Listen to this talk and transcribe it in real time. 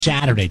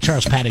Saturday,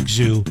 Charles Paddock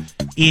Zoo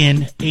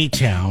in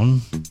A-Town.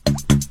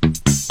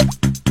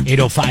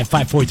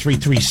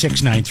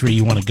 805-543-3693.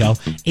 You want to go?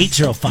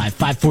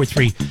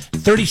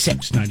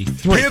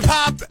 805-543-3693.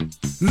 Hip-hop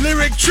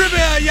lyric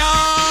trivia,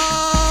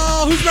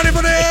 y'all! Who's ready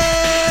for this?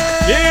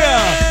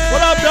 Yeah!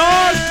 What up,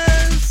 dog?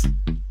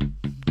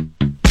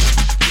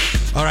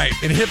 All right,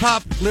 in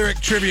hip-hop lyric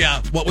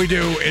trivia, what we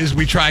do is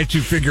we try to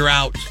figure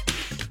out,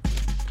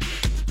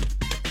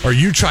 or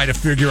you try to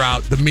figure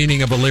out the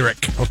meaning of a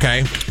lyric,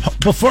 okay?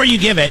 Before you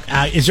give it,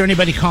 is there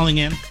anybody calling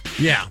in?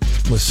 Yeah,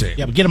 let's see.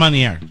 Yeah, but get them on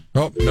the air.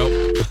 Oh, no.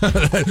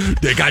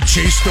 They got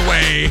chased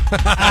away.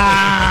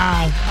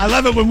 I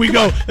love it when we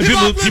go,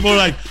 and people are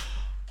like,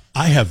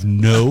 I have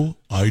no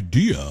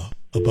idea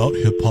about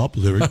hip-hop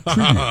lyric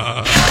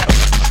trivia.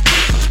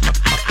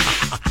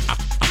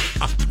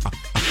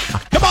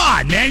 Come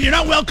on, man, you're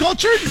not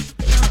well-cultured?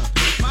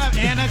 My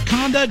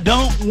anaconda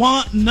don't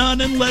want none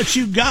unless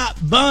you got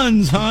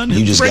buns, hun.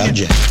 You just got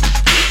jacked.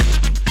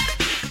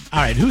 All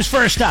right, who's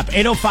first up?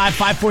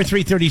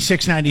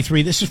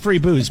 805-543-3693. This is free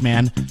booze,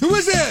 man. Who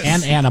is this?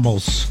 And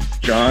animals.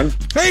 John,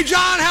 Hey,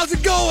 John, how's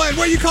it going?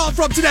 Where you calling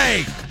from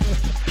today?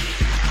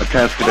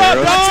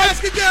 Atascadero.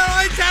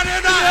 Atascadero, ain't that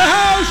In the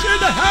house, in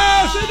the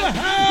house, in the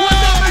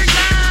house.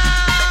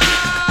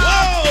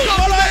 Whoa,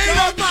 hold on,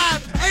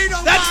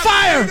 That's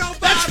fire.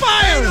 That's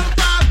fire.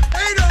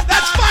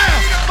 That's fire.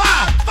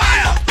 Fire,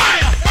 fire,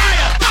 fire,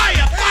 fire, fire,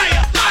 fire,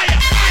 fire, fire,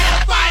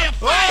 fire,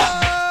 fire.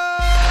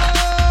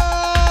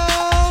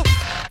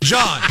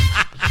 John.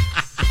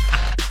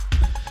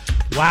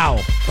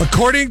 Wow.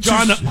 According to...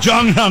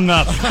 John hung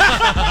up.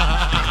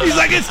 He's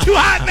like, it's too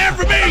hot in there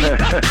for me.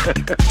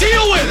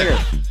 Deal with it.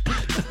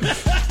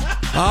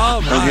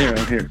 Oh,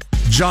 I'm here.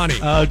 Johnny.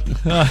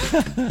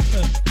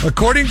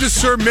 According to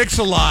Sir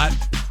Mix-a-Lot,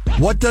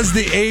 what does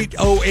the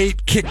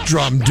 808 kick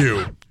drum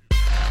do?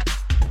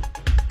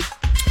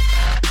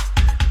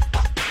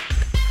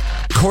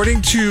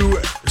 According to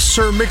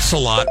Sir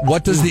Mix-a-Lot,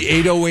 what does the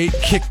 808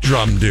 kick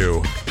drum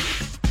do?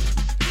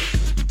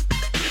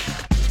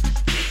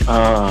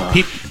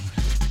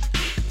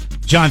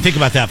 John, think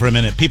about that for a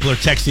minute. People are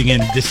texting in,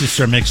 this is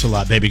Sir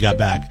Mix-a-Lot, Baby Got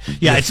Back.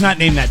 Yeah, it's not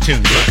named that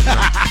tune.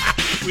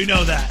 We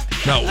know that.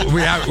 No,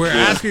 we're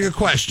asking a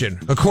question.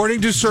 According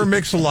to Sir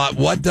Mix-a-Lot,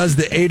 what does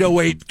the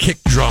 808 kick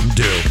drum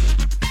do?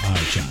 All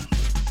right, John.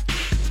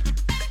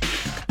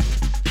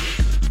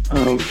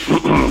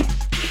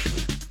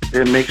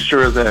 It makes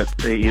sure that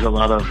they eat a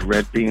lot of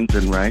red beans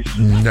and rice.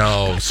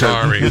 No,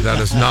 sorry. That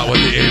is not what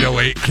the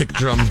 808 kick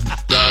drum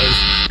does.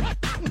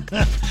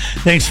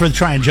 Thanks for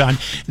trying, John.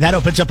 That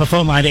opens up a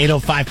phone line,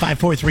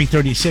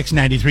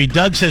 805-543-3693.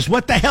 Doug says,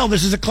 what the hell?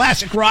 This is a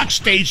classic rock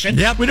station.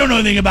 Yep. We don't know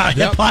anything about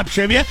hip-hop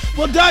trivia.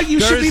 Well, Doug, you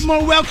should be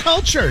more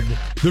well-cultured.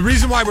 The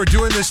reason why we're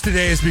doing this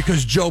today is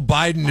because Joe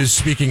Biden is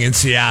speaking in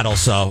Seattle,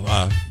 so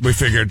we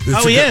figured...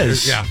 He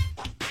is? Yeah.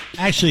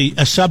 Actually,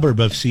 a suburb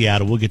of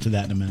Seattle. We'll get to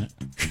that in a minute.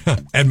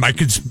 And my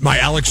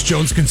Alex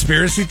Jones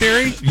conspiracy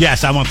theory?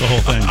 Yes, I want the whole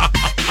thing.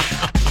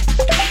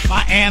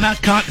 My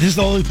anaconda. This is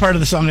the only part of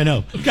the song I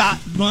know. Got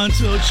buns,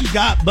 so she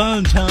got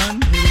buns, hun.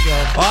 Here we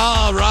go.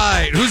 All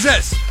right. Who's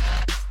this?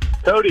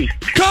 Cody.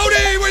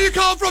 Cody! Where you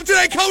calling from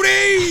today,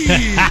 Cody?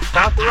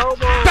 Paso Robles.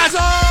 Paso!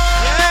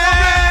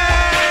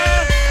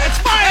 Yeah! That's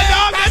fire,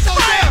 dog. That's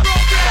fire.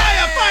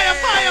 Fire, fire,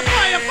 fire,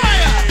 fire,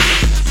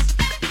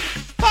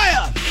 fire.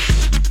 Fire.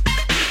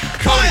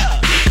 Cody.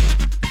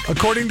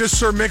 According to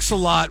Sir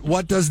Mix-a-Lot,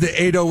 what does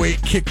the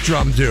 808 kick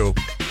drum do?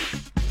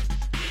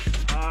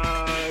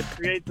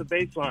 Creates a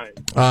bass line.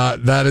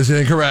 That is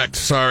incorrect.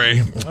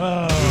 Sorry.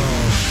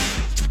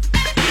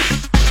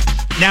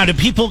 Now,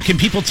 can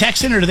people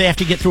text in, or do they have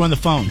to get through on the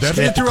phones? They have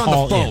to get through on the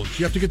call phones. in?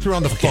 You have to get through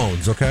on the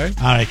phones, okay?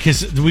 All right,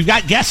 because we've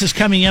got guesses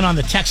coming in on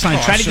the text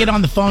line. Try to get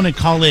on the phone and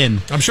call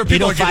in. I'm sure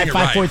people are getting it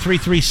right.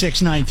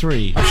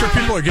 805-543-3693. I'm sure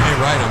people are getting it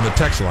right on the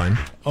text line.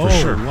 For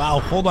sure. Wow.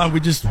 Hold on.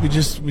 We just. Whoa. Bring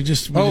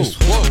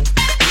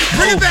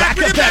it back.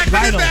 Bring it back.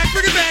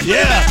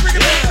 Yeah.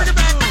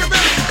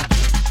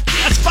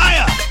 That's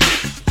fire.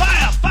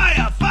 Fire,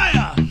 fire,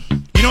 fire.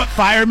 You know what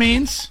fire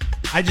means?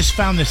 I just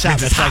found this out.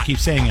 That's why I keep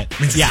saying it.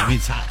 It means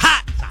hot.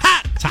 Hot.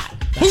 Hot. It's hot.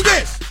 Who's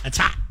this? That's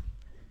hot.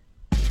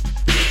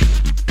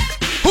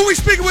 Who we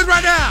speaking with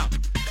right now?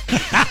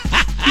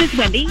 Miss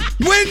Wendy.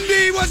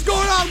 Wendy, what's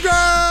going on,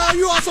 girl?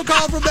 You also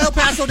called from El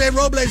Paso de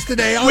Robles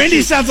today.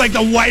 Wendy sounds like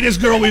the whitest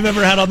girl we've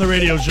ever had on the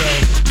radio show.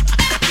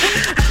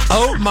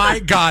 Oh, my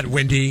God,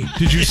 Wendy.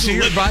 Did you see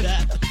her butt?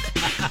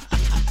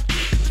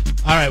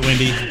 All right,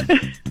 Wendy.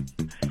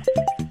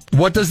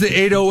 What does the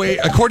 808,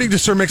 according to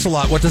Sir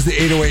Mix-a-Lot, what does the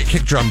 808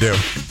 kick drum do?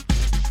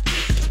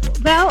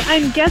 Well,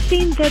 I'm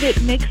guessing that it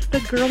makes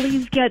the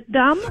girlies get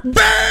dumb.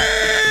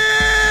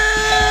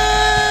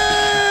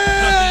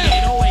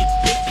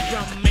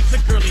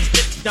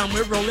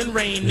 We're rolling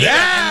rain. Yeah.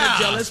 And the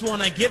jealous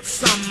wanna get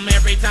some.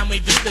 Every time we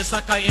do this,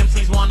 sucker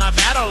MCs wanna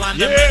battle.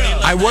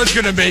 I was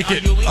gonna make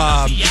it,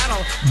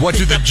 what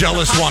do the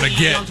jealous wanna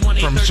get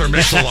from Sir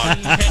Mix-a-Lot?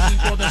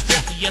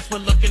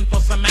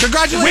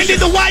 Congratulations. Wendy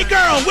the white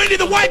girl. Wendy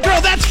the white girl.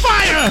 That's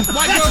fire.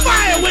 That's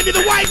fire. Wendy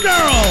the white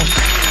girl.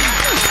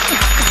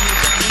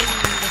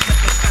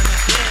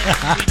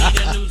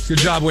 Good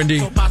job, Wendy.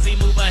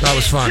 That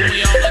was fun.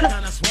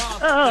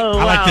 Oh,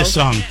 I like wow. this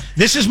song.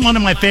 This is one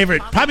of my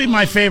favorite, probably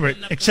my favorite,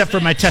 except for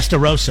my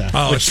Testarossa.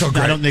 Oh, it's so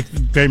great. I don't think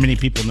very many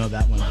people know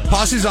that one.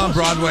 Posse's on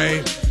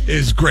Broadway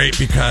is great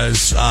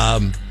because,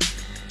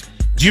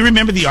 Do you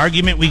remember the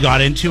argument we got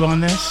into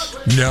on this?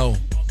 no.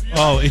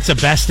 Oh, it's a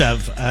best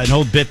of an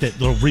old bit that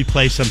they'll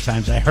replay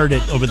sometimes. I heard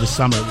it over the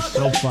summer. It was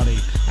so funny.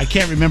 I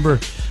can't remember.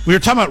 We were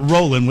talking about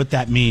rolling, what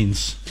that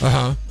means.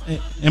 Uh-huh.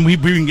 And we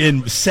bring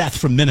in Seth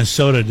from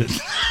Minnesota to,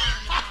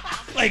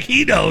 like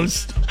he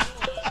knows.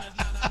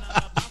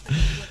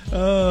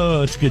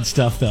 Oh, it's good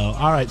stuff, though.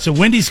 All right, so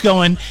Wendy's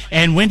going,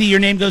 and Wendy, your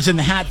name goes in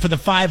the hat for the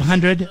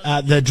 500,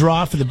 the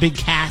draw for the big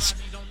gas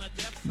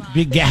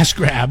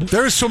grab.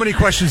 There are so many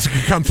questions that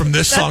could come from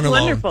this That's song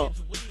alone. wonderful.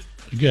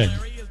 Good.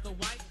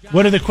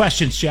 What are the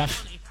questions,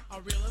 Jeff?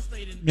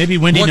 Maybe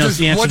Wendy knows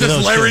the answer What to does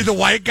those. Larry too. the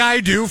White Guy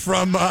do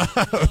from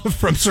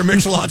Sir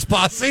Mix-a-Lot's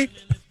Posse?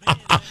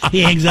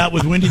 He hangs out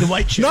with Wendy the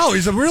White Chick. No,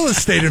 he's a real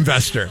estate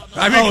investor.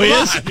 I mean, Oh, he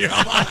come is? on, you know,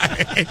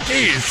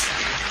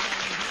 Jeez.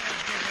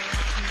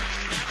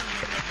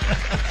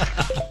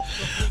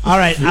 All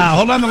right,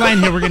 hold on the line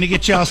here. We're going to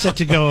get you all set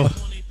to go.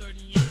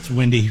 It's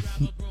Wendy.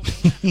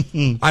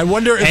 I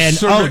wonder if And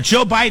Sir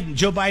Joe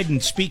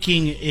Biden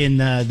speaking in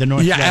the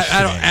Northwest.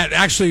 at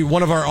actually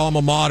one of our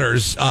alma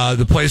maters,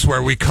 the place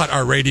where we cut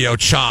our radio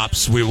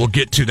chops. We will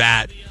get to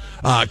that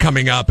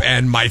coming up,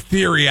 and my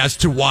theory as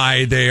to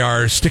why they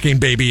are sticking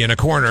baby in a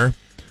corner.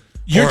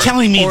 You're Or-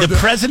 telling me or the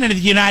president of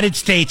the United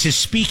States is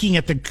speaking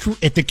at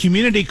the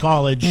community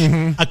college,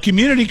 a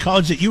community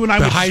college that you and I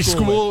the went to high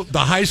school, with. the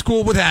high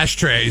school with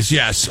ashtrays.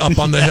 Yes, up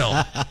on the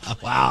hill.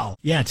 Wow.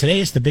 Yeah, today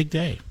is the big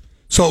day.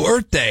 So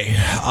Earth Day,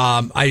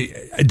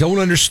 I don't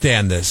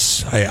understand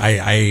this.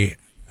 I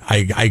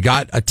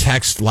got a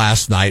text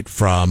last night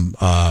from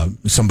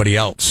somebody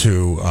else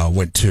who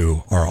went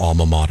to our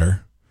alma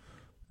mater,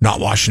 not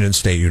Washington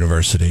State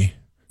University.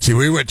 See,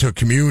 we went to a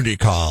community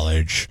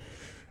college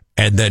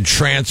and then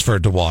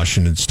transferred to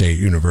Washington State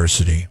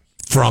University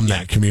from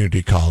that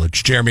community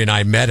college. Jeremy and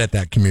I met at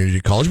that community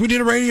college. We did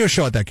a radio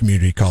show at that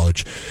community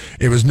college.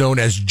 It was known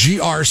as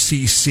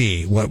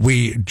GRCC. What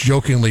we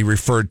jokingly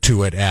referred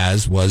to it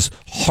as was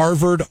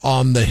Harvard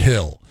on the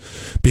Hill,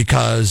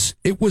 because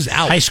it was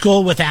out. High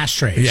school with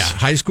ashtrays. Yeah,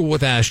 high school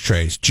with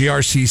ashtrays.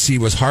 GRCC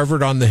was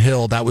Harvard on the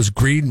Hill. That was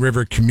Green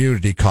River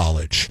Community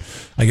College.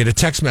 I get a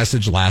text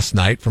message last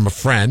night from a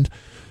friend,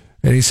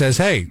 and he says,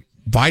 "Hey,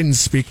 Biden's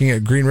speaking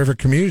at Green River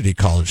Community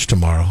College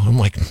tomorrow." I'm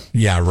like,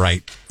 yeah,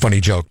 right. Funny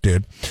joke,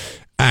 dude.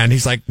 And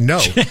he's like, no,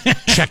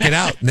 check it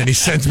out. And then he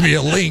sends me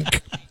a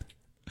link.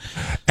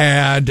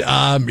 And,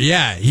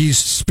 yeah, he's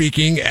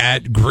speaking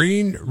at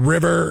Green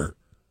River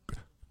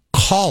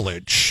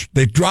College.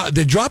 They dropped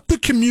the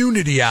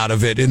community out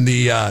of it in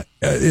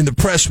the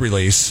press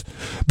release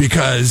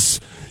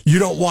because you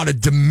don't want to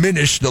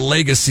diminish the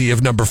legacy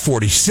of number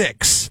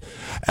 46.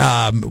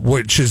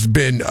 Which has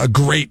been a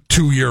great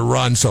 2-year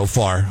run so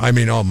far. I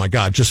mean, oh my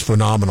God, just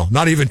phenomenal.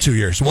 Not even 2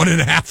 years,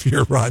 1.5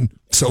 year run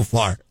so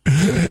far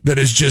that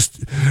has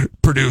just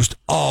produced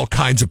all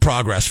kinds of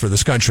progress for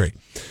this country.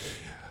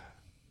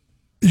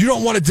 You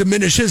don't want to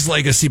diminish his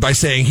legacy by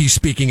saying he's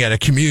speaking at a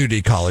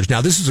community college.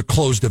 Now, this is a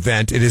closed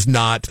event. It is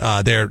not,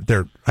 they're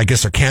I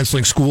guess they're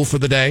canceling school for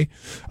the day.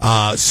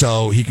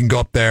 So he can go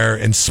up there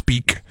and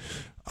speak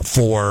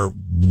for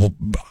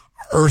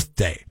Earth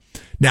Day.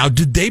 Now,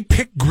 did they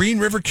pick Green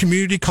River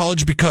Community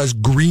College because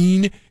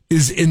green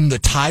is in the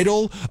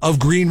title of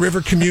Green River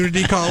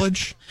Community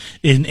College?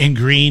 In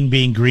green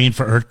being green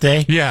for Earth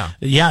Day? Yeah.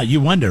 Yeah,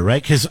 you wonder,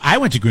 right? Because I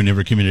went to Green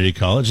River Community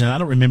College, and I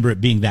don't remember it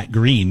being that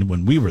green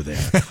when we were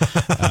there.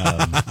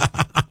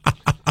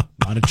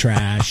 A lot of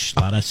trash, a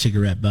lot of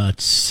cigarette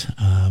butts.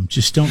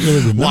 Just don't really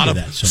A remember lot of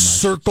that so much.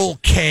 Circle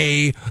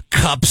K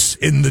cups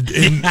in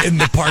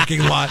the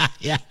parking lot.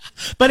 Yeah,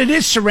 but it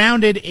is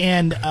surrounded,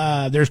 and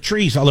there's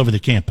trees all over the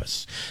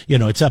campus. You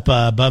know, it's up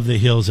above the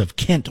hills of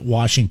Kent,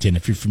 Washington,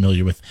 if you're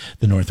familiar with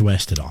the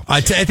Northwest at all.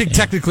 I think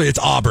technically it's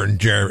Auburn,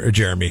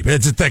 Jeremy.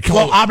 It's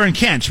Auburn,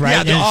 Kent, right?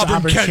 Yeah, the And it's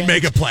Auburn Kent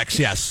Megaplex,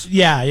 yes.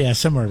 Yeah,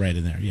 somewhere right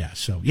in there. Yeah,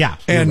 so, yeah,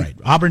 you're right.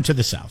 Auburn to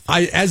the south.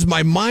 As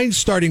my mind's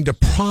starting to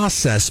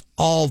process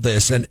all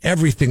this and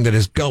everything that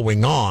is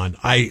going on,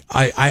 I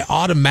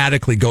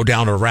automatically go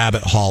down a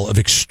rabbit hole of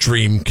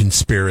extreme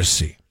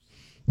conspiracy.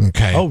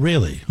 Okay. Oh,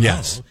 really?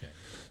 Yes. Oh, okay.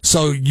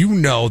 So you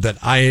know that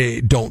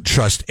I don't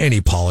trust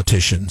any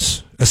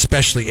politicians,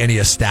 especially any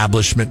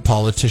establishment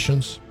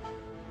politicians.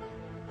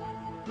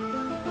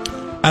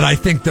 And I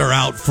think they're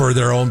out for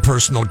their own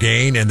personal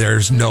gain, and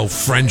there's no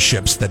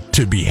friendships that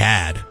to be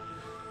had.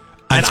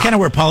 That's kind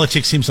of where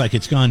politics seems like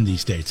it's gone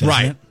these days, hasn't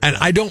right. it? And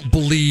I don't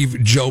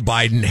believe Joe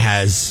Biden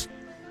has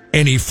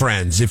any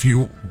friends. If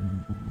you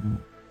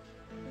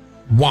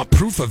want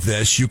proof of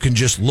this, you can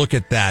just look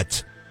at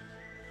that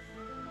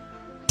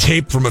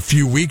tape from a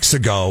few weeks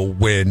ago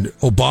when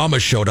Obama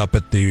showed up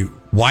at the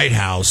White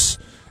House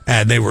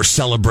and they were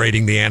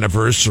celebrating the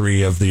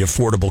anniversary of the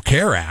Affordable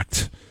Care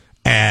Act.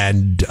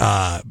 And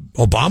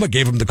Obama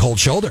gave him the cold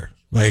shoulder.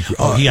 Like,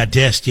 he got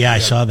dissed. Yeah, I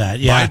saw that.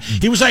 Yeah,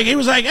 he was like,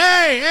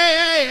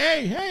 hey,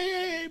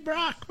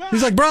 Brock.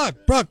 He's like, Brock,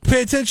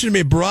 pay attention to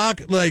me,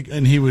 Brock. Like,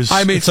 and he was.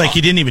 I mean, it's like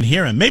he didn't even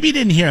hear him. Maybe he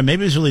didn't hear him.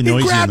 Maybe it was really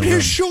noisy. He grabbed in the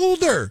his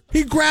shoulder.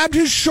 He grabbed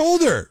his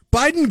shoulder.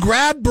 Biden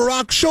grabbed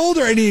Barack's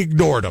shoulder and he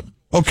ignored him.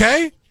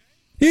 Okay,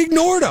 he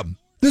ignored him.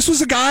 This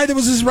was a guy that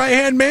was his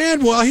right-hand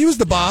man while he was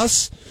the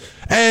boss,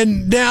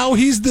 and now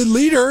he's the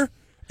leader,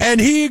 and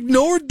he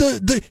ignored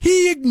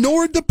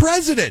the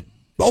president.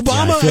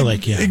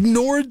 Obama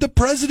ignored the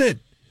president.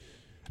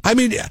 I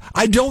mean,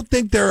 I don't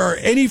think there are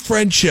any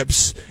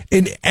friendships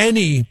in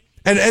any,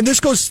 and this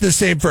goes to the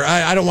same for,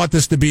 I don't want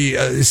this to be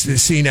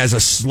seen as a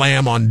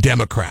slam on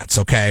Democrats,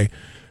 okay?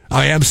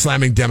 I am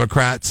slamming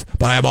Democrats,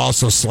 but I'm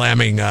also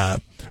slamming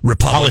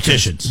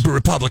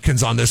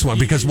Republicans on this one,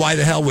 because why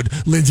the hell would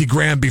Lindsey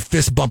Graham be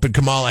fist bumping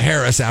Kamala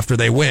Harris after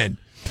they win,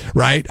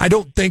 right? I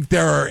don't think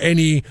there are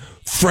any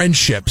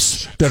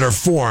friendships that are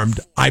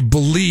formed. I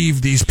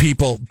believe these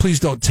people, please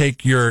don't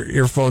take your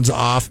earphones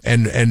off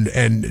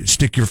and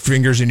stick your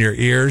fingers in your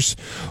ears.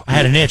 I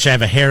had an itch. I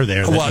have a hair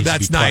there. Well,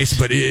 that's nice,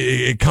 but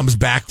it comes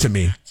back to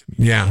me.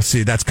 Yeah,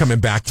 see, that's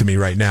coming back to me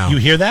right now. You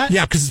hear that?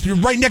 Yeah, because you're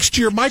right next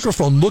to your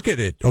microphone. Look at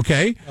it,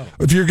 okay? Oh.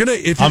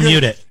 I'll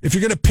mute it. If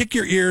you're gonna pick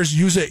your ears,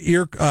 use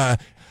a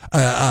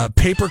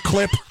paper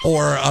clip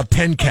or a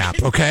pen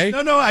cap, okay?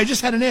 No, I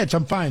just had an itch.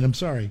 I'm fine. I'm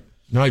sorry.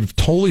 No, you've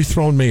totally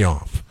thrown me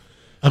off.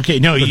 Okay,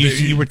 no,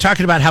 you were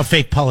talking about how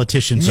fake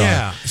politicians are,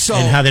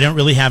 and how they don't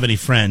really have any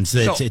friends.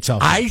 It's all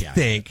fake, I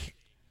think,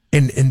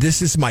 and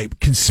this is my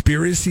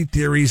conspiracy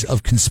theories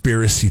of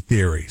conspiracy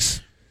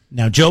theories.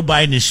 Now, Joe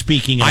Biden is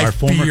speaking at our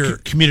former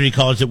community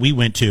college that we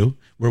went to,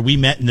 where we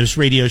met in this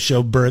radio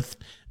show, Birth,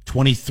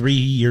 23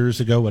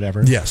 years ago,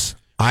 whatever. Yes.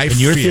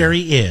 Your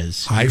theory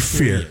is? I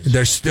fear.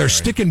 They're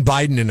sticking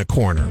Biden in a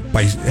corner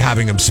by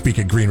having him speak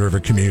at Green River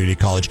Community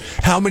College.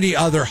 How many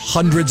other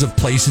hundreds of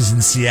places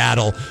in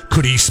Seattle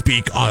could he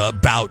speak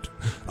about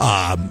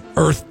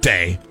Earth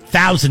Day?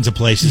 Thousands of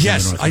places.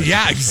 Yes,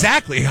 yeah,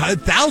 exactly.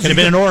 Thousands. Could have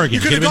been in Oregon. You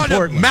could have gone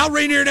to Mount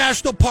Rainier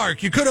National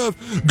Park. You could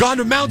have gone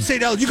to Mount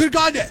St. Helens. You could have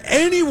gone to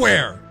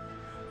anywhere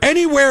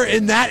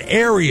in that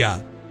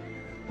area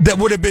that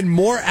would have been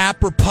more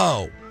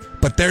apropos.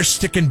 But they're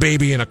sticking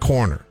baby in a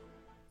corner,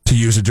 to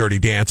use a Dirty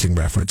Dancing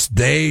reference.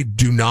 They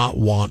do not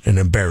want an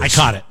embarrassment. I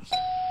caught it.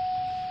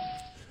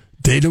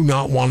 They do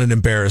not want an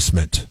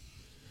embarrassment.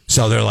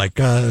 So they're like,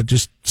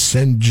 just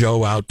send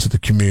Joe out to the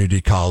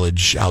community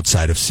college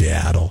outside of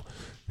Seattle.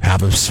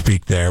 Have him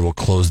speak there. We'll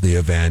close the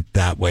event.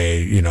 That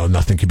way,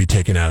 nothing can be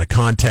taken out of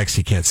context.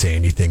 He can't say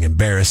anything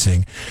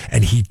embarrassing.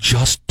 And he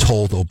just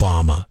told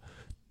Obama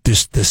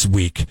this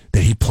week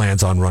that he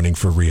plans on running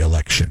for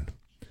re-election.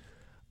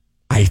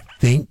 I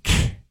think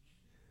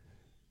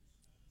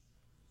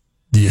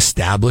the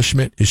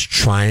establishment is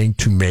trying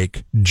to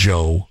make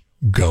Joe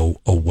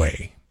go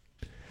away.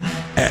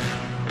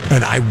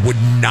 And I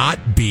would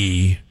not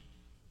be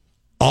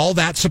all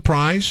that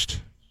surprised.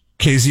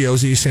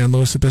 KZOZ San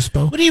Luis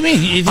Obispo. What do you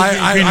mean? You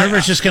think Green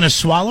River's just going to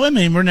swallow him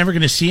and we're never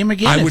going to see him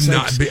again? I would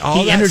not be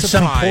all that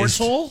surprised.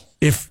 Some porthole?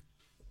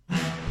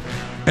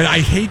 And I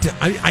hate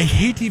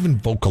to even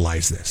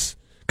vocalize this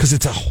because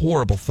it's a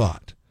horrible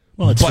thought.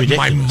 Well, it's but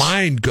ridiculous. My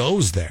mind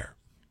goes there.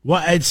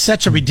 Well, it's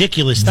such a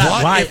ridiculous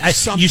thought. Why?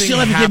 You still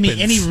haven't given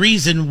me any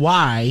reason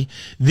why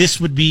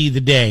this would be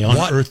the day on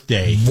Earth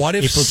Day. What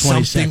if April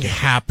 22nd. Something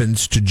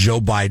happens to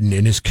Joe Biden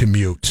in his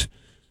commute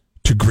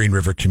to Green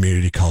River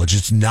Community College?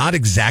 It's not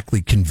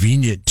exactly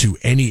convenient to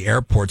any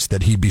airports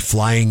that he'd be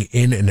flying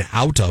in and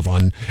out of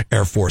on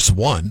Air Force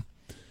One.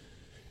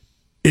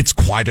 It's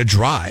quite a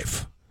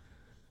drive.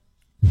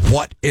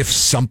 What if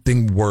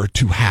something were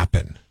to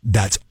happen?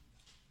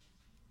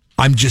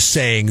 I'm just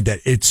saying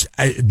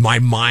that my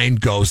mind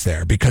goes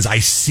there because I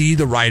see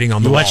the writing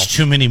on the wall. You watch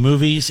too many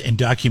movies and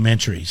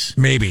documentaries.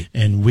 Maybe.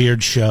 And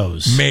weird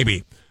shows.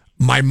 Maybe.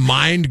 My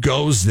mind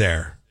goes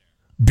there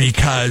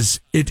because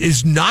it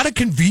is not a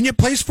convenient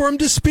place for him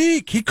to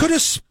speak. He could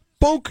have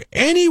spoke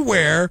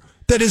anywhere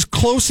that is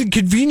close and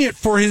convenient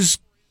for his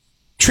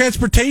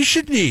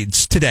transportation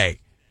needs today.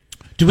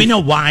 Do we know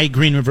why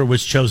Green River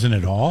was chosen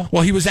at all?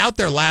 Well, he was out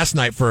there last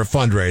night for a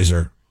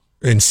fundraiser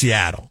in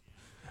Seattle.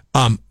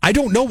 I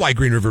don't know why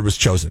Green River was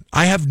chosen.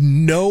 I have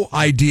no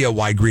idea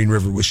why Green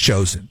River was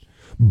chosen.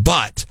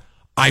 But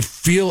I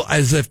feel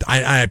as if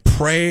I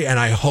pray and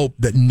I hope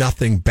that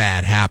nothing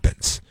bad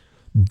happens.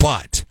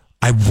 But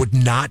I would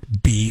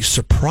not be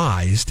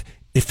surprised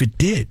if it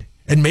did.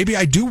 And maybe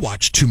I do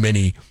watch too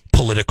many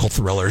political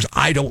thrillers.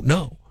 I don't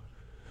know.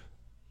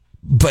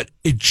 But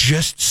it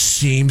just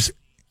seems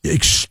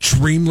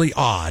extremely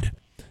odd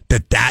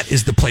that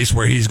is the place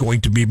where he's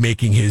going to be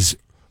making his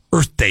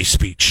Earth Day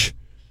speech.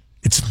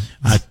 It's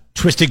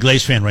Twisted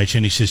Glaze fan writes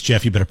in. He says,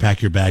 "Jeff, you better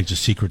pack your bags. The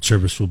Secret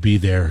Service will be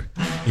there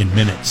in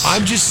minutes."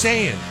 I'm just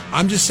saying.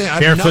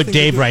 Barefoot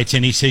Dave writes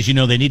in. He says,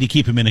 they need to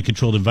keep him in a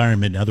controlled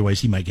environment.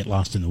 Otherwise, he might get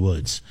lost in the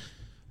woods.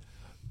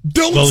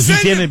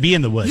 He's going to be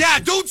in the woods. Yeah,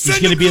 don't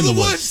send him to the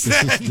woods.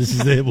 This is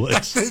the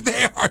woods.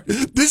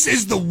 This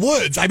is the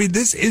woods. I mean,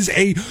 this is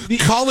a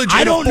college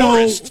in a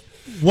forest.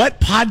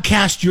 what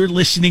podcast you're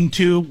listening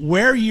to,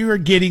 where you're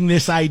getting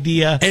this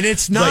idea. And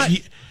it's not.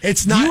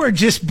 It's not. You are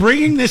just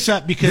bringing this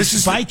up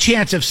because by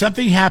chance, if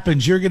something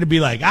happens, you're going to be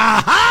like,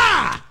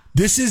 aha!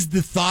 This is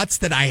the thoughts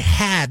that I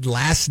had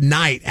last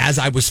night as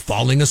I was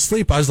falling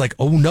asleep. I was like,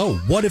 oh no,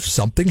 what if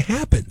something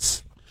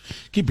happens?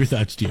 Keep your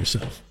thoughts to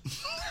yourself.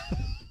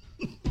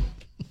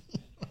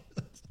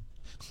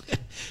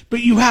 But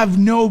you have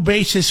no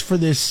basis for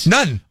this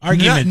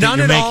argument that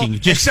you're making.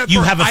 Just Except you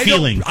for have a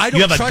feeling. I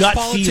don't you have trust a gut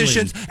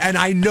politicians, feeling. and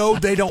I know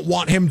they don't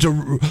want him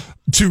to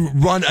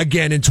run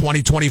again in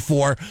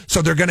 2024.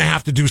 So they're going to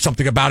have to do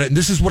something about it. And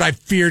this is what I've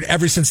feared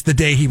ever since the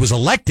day he was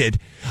elected.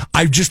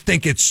 I just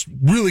think it's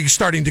really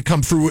starting to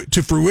come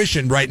to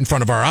fruition right in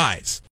front of our eyes.